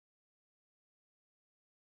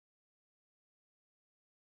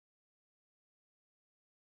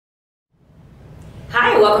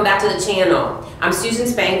Hi, welcome back to the channel. I'm Susan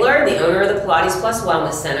Spangler, the owner of the Pilates Plus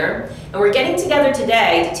Wellness Center, and we're getting together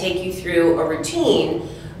today to take you through a routine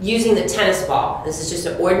using the tennis ball. This is just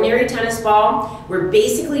an ordinary tennis ball. We're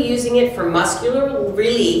basically using it for muscular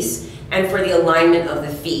release and for the alignment of the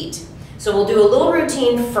feet. So we'll do a little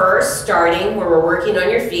routine first, starting where we're working on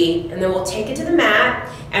your feet, and then we'll take it to the mat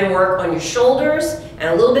and work on your shoulders and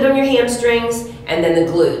a little bit on your hamstrings and then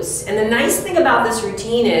the glutes. And the nice thing about this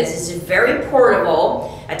routine is it's very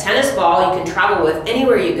portable. A tennis ball you can travel with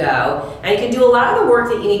anywhere you go, and you can do a lot of the work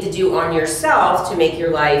that you need to do on yourself to make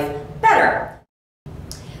your life better.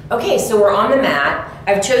 Okay, so we're on the mat.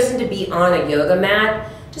 I've chosen to be on a yoga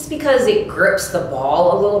mat just because it grips the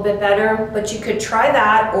ball a little bit better, but you could try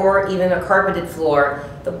that or even a carpeted floor.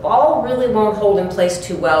 The ball really won't hold in place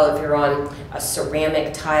too well if you're on a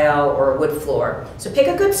ceramic tile or a wood floor. So pick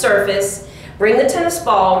a good surface, bring the tennis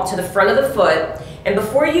ball to the front of the foot, and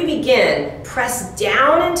before you begin, press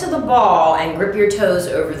down into the ball and grip your toes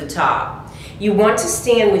over the top. You want to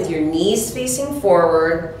stand with your knees facing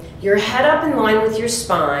forward, your head up in line with your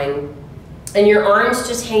spine, and your arms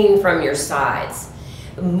just hanging from your sides.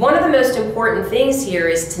 One of the most important things here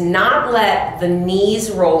is to not let the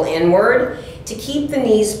knees roll inward, to keep the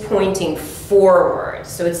knees pointing forward.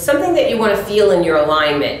 So it's something that you want to feel in your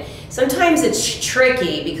alignment. Sometimes it's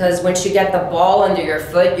tricky because once you get the ball under your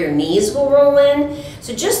foot, your knees will roll in.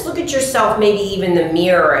 So just look at yourself, maybe even the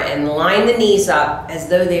mirror, and line the knees up as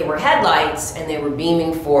though they were headlights and they were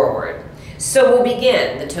beaming forward. So we'll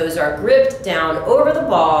begin. The toes are gripped down over the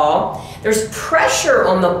ball. There's pressure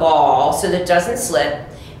on the ball so that it doesn't slip,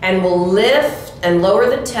 and we'll lift and lower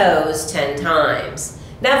the toes 10 times.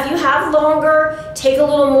 Now, if you have longer, take a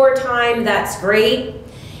little more time, that's great.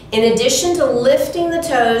 In addition to lifting the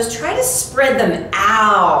toes, try to spread them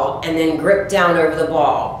out and then grip down over the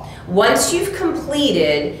ball. Once you've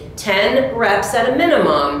completed 10 reps at a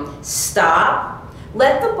minimum, stop.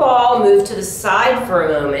 Let the ball move to the side for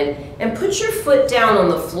a moment and put your foot down on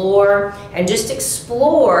the floor and just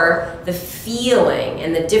explore the feeling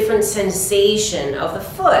and the different sensation of the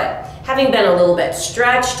foot, having been a little bit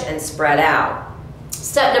stretched and spread out.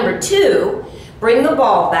 Step number 2, bring the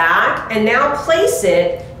ball back and now place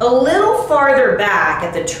it a little farther back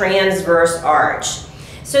at the transverse arch.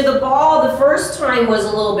 So the ball the first time was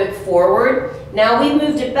a little bit forward. Now we've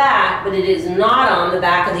moved it back, but it is not on the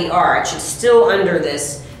back of the arch. It's still under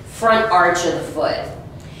this front arch of the foot.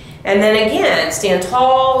 And then again, stand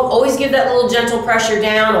tall, always give that little gentle pressure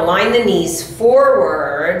down, align the knees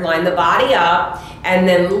forward, line the body up, and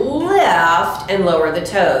then lift and lower the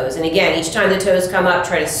toes. And again, each time the toes come up,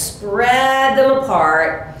 try to spread them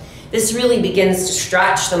apart. This really begins to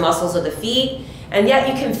stretch the muscles of the feet, and yet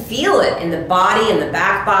you can feel it in the body, in the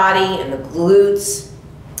back body, in the glutes.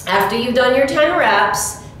 After you've done your 10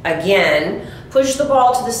 reps, again, push the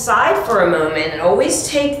ball to the side for a moment and always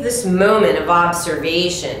take this moment of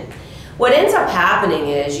observation. What ends up happening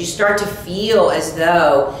is you start to feel as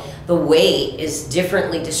though the weight is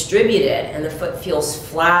differently distributed and the foot feels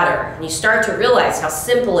flatter. And you start to realize how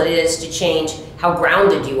simple it is to change how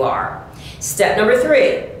grounded you are. Step number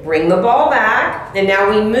 3, bring the ball back, and now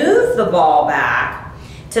we move the ball back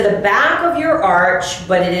to the back of your arch,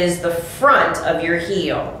 but it is the front of your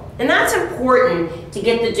heel. And that's important to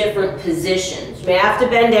get the different positions. You may have to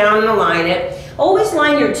bend down and align it. Always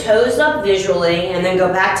line your toes up visually and then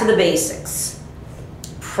go back to the basics.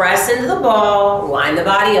 Press into the ball, line the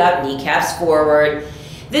body up, kneecaps forward.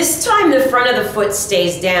 This time the front of the foot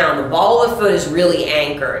stays down. The ball of the foot is really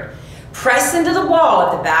anchored. Press into the ball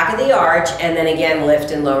at the back of the arch and then again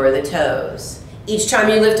lift and lower the toes. Each time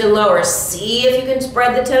you lift and lower, see if you can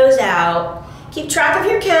spread the toes out. Keep track of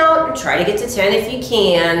your count and try to get to 10 if you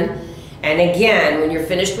can. And again, when you're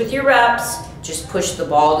finished with your reps, just push the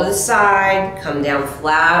ball to the side, come down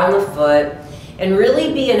flat on the foot, and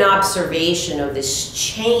really be an observation of this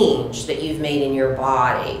change that you've made in your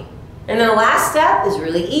body. And then the last step is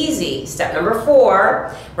really easy. Step number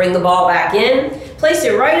 4, bring the ball back in, place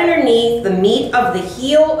it right underneath the meat of the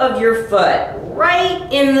heel of your foot, right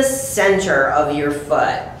in the center of your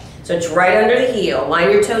foot. So it's right under the heel.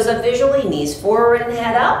 Line your toes up visually, knees forward and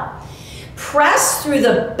head up. Press through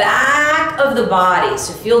the back of the body.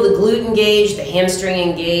 So feel the glute engage, the hamstring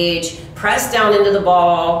engage. Press down into the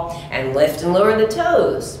ball and lift and lower the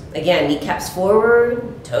toes. Again, kneecaps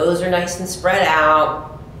forward, toes are nice and spread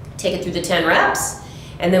out. Take it through the 10 reps.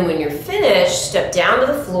 And then when you're finished, step down to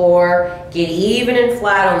the floor, get even and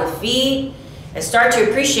flat on the feet, and start to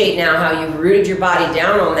appreciate now how you've rooted your body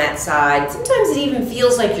down on that side. Sometimes it even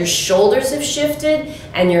feels like your shoulders have shifted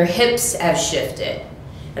and your hips have shifted.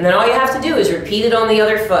 And then all you have to do is repeat it on the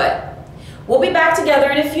other foot. We'll be back together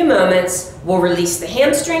in a few moments. We'll release the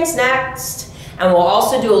hamstrings next, and we'll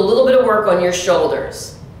also do a little bit of work on your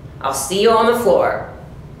shoulders. I'll see you on the floor.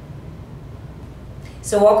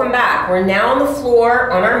 So welcome back. We're now on the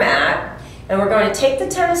floor on our mat, and we're going to take the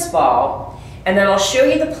tennis ball, and then I'll show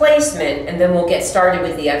you the placement, and then we'll get started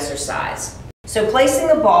with the exercise. So placing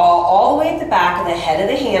the ball all the way at the back of the head of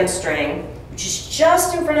the hamstring, which is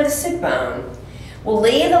just in front of the sit bone. We'll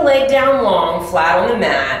lay the leg down long, flat on the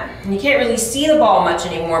mat. And you can't really see the ball much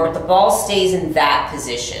anymore, but the ball stays in that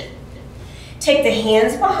position. Take the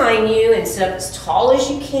hands behind you and sit up as tall as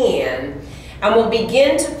you can, and we'll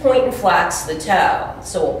begin to point and flex the toe.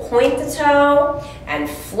 So we'll point the toe and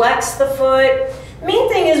flex the foot. The main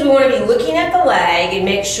thing is we want to be looking at the leg and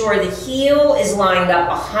make sure the heel is lined up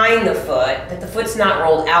behind the foot, that the foot's not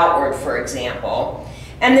rolled outward, for example.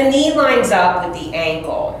 And the knee lines up with the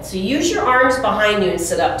ankle. So use your arms behind you and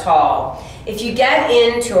sit up tall. If you get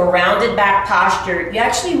into a rounded back posture, you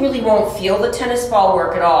actually really won't feel the tennis ball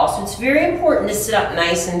work at all. So it's very important to sit up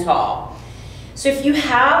nice and tall. So if you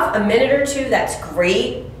have a minute or two, that's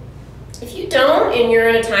great. If you don't and you're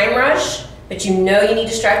in a time rush, but you know you need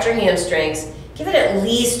to stretch your hamstrings, give it at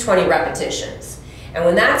least 20 repetitions. And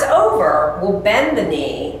when that's over, we'll bend the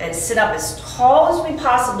knee and sit up as tall as we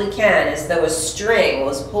possibly can, as though a string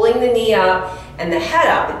was pulling the knee up and the head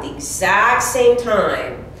up at the exact same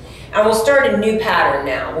time. And we'll start a new pattern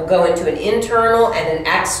now. We'll go into an internal and an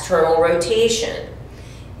external rotation.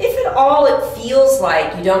 If at all it feels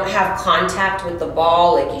like you don't have contact with the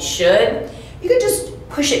ball like you should, you could just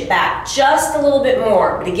push it back just a little bit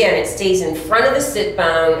more. But again, it stays in front of the sit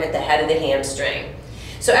bone at the head of the hamstring.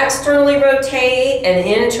 So externally rotate and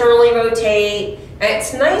internally rotate. And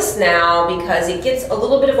it's nice now because it gets a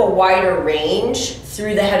little bit of a wider range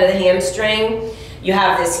through the head of the hamstring. You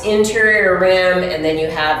have this interior rim, and then you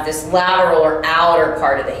have this lateral or outer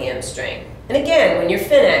part of the hamstring. And again, when you're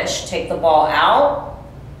finished, take the ball out,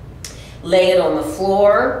 lay it on the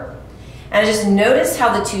floor, and just notice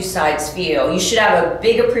how the two sides feel. You should have a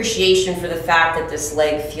big appreciation for the fact that this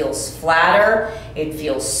leg feels flatter, it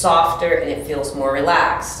feels softer, and it feels more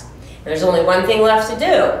relaxed. And there's only one thing left to do.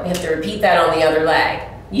 You have to repeat that on the other leg.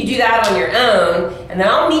 You do that on your own, and then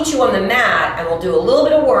I'll meet you on the mat, and we'll do a little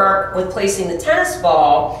bit of work with placing the tennis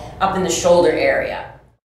ball up in the shoulder area.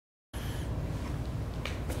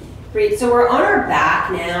 Great, so we're on our back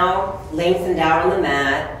now, lengthened out on the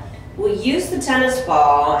mat. We'll use the tennis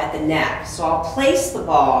ball at the neck. So I'll place the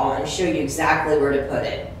ball and show you exactly where to put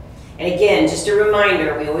it. And again, just a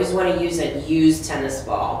reminder, we always want to use a used tennis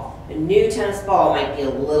ball. A new tennis ball might be a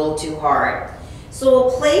little too hard. So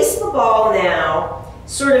we'll place the ball now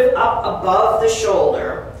sort of up above the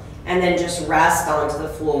shoulder and then just rest onto the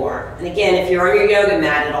floor. And again, if you're on your yoga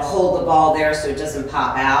mat, it'll hold the ball there so it doesn't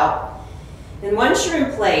pop out. And once you're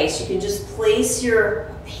in place, you can just place your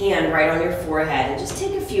hand right on your forehead and just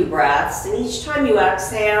take a few breaths. And each time you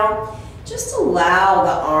exhale, just allow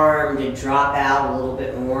the arm to drop out a little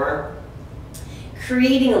bit more,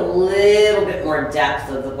 creating a little bit more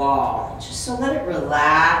depth of the ball. Just so let it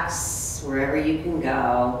relax wherever you can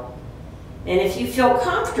go. And if you feel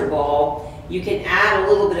comfortable, you can add a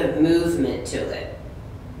little bit of movement to it.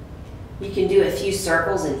 You can do a few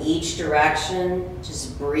circles in each direction.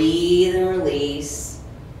 Just breathe and release.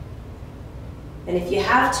 And if you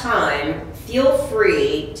have time, feel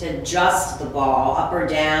free to adjust the ball up or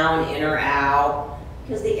down, in or out,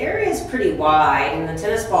 because the area is pretty wide and the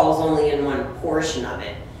tennis ball is only in one portion of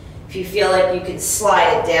it. If you feel like you could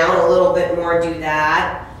slide it down a little bit more, do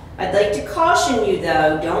that. I'd like to caution you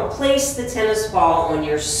though, don't place the tennis ball on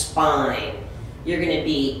your spine. You're going to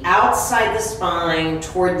be outside the spine,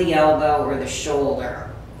 toward the elbow or the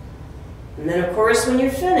shoulder. And then of course when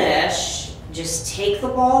you're finished, just take the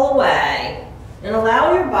ball away and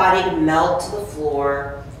allow your body to melt to the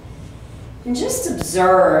floor and just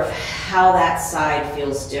observe how that side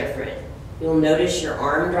feels different. You'll notice your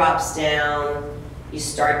arm drops down, you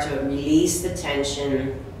start to release the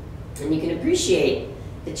tension, and you can appreciate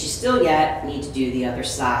that you still yet need to do the other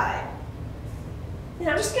side. And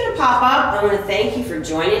I'm just going to pop up. I want to thank you for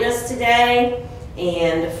joining us today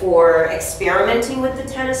and for experimenting with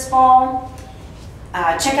the tennis ball.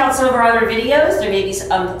 Check out some of our other videos. There may be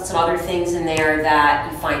some other things in there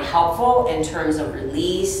that you find helpful in terms of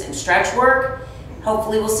release and stretch work.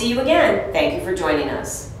 Hopefully we'll see you again. Thank you for joining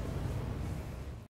us.